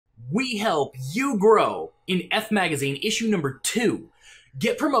We help you grow in F Magazine issue number 2.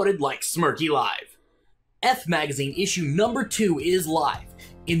 Get promoted like Smirky Live. F Magazine issue number 2 is live.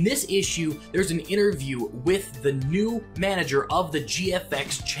 In this issue, there's an interview with the new manager of the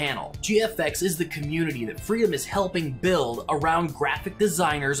GFX channel. GFX is the community that Freedom is helping build around graphic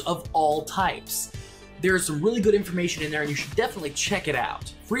designers of all types. There's some really good information in there and you should definitely check it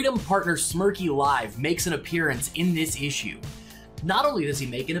out. Freedom partner Smirky Live makes an appearance in this issue. Not only does he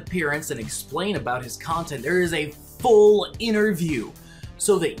make an appearance and explain about his content, there is a full interview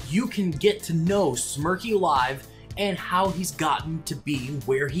so that you can get to know Smirky Live and how he's gotten to be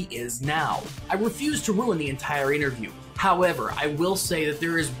where he is now. I refuse to ruin the entire interview. However, I will say that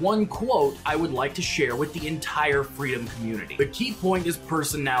there is one quote I would like to share with the entire Freedom community. The key point is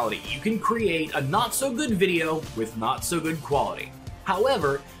personality. You can create a not-so-good video with not-so-good quality.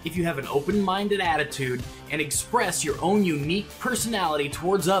 However, if you have an open-minded attitude and express your own unique personality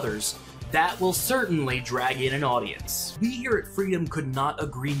towards others, that will certainly drag in an audience. We here at Freedom could not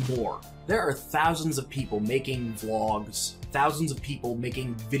agree more. There are thousands of people making vlogs, thousands of people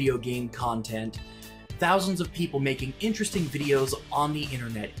making video game content, thousands of people making interesting videos on the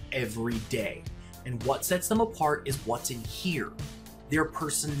internet every day. And what sets them apart is what's in here, their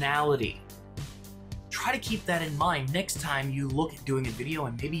personality. Try to keep that in mind next time you look at doing a video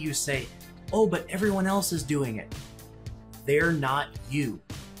and maybe you say, oh, but everyone else is doing it. They're not you.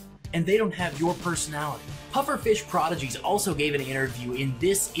 And they don't have your personality. Pufferfish Prodigies also gave an interview in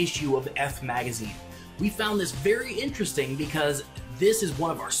this issue of F Magazine. We found this very interesting because this is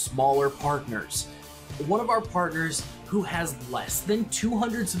one of our smaller partners. One of our partners who has less than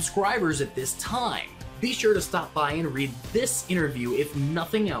 200 subscribers at this time. Be sure to stop by and read this interview if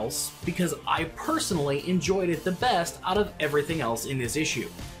nothing else, because I personally enjoyed it the best out of everything else in this issue.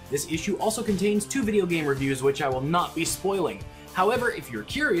 This issue also contains 2 video game reviews which I will not be spoiling. However, if you're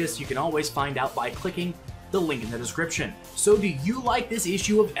curious, you can always find out by clicking the link in the description. So do you like this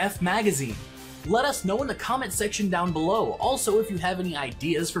issue of F Magazine? Let us know in the comment section down below. Also, if you have any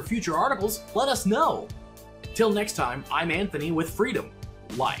ideas for future articles, let us know. Till next time, I'm Anthony with Freedom.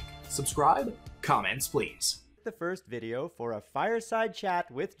 Like, subscribe, comments please. The first video for a fireside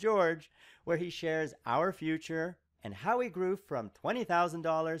chat with George, where he shares our future and how he grew from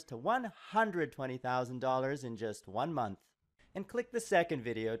 $20,000 to $120,000 in just 1 month. And click the second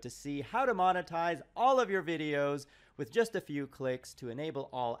video to see how to monetize all of your videos with just a few clicks to enable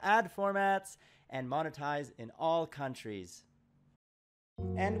all ad formats and monetize in all countries.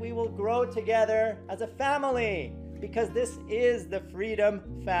 And we will grow together as a family, because this is the Freedom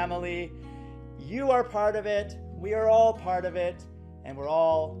family. You are part of it, we are all part of it, and we're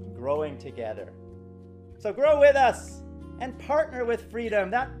all growing together. So grow with us and partner with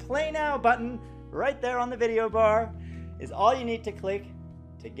Freedom. That Play Now button right there on the video bar is all you need to click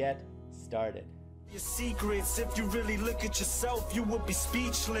to get started. Your secrets, if you really look at yourself, you would be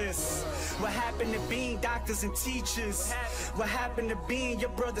speechless. What happened to being doctors and teachers? What happened to being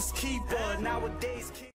your brother's keeper? Nowadays